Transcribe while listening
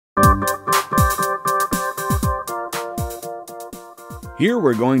Here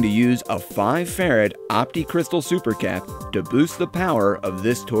we're going to use a 5 farad Optixtal Supercap to boost the power of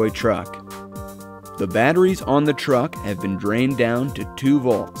this toy truck. The batteries on the truck have been drained down to 2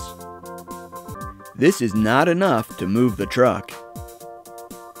 volts. This is not enough to move the truck.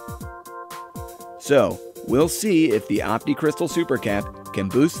 So, we'll see if the Optixtal Supercap can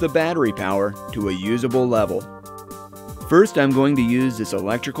boost the battery power to a usable level. First, I'm going to use this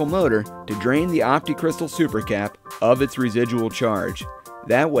electrical motor to drain the Optixtal Supercap of its residual charge.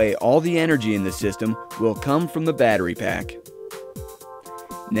 That way, all the energy in the system will come from the battery pack.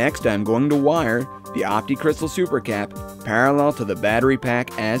 Next, I'm going to wire the Optixtal Supercap parallel to the battery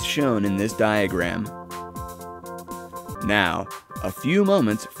pack as shown in this diagram. Now, a few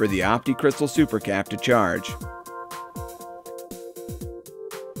moments for the Optixtal Supercap to charge.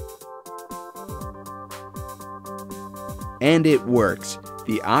 And it works.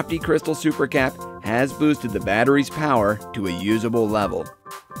 The Optixtal Supercap has boosted the battery's power to a usable level.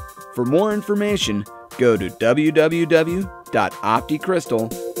 For more information, go to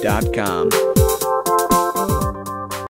www.optixtal.com.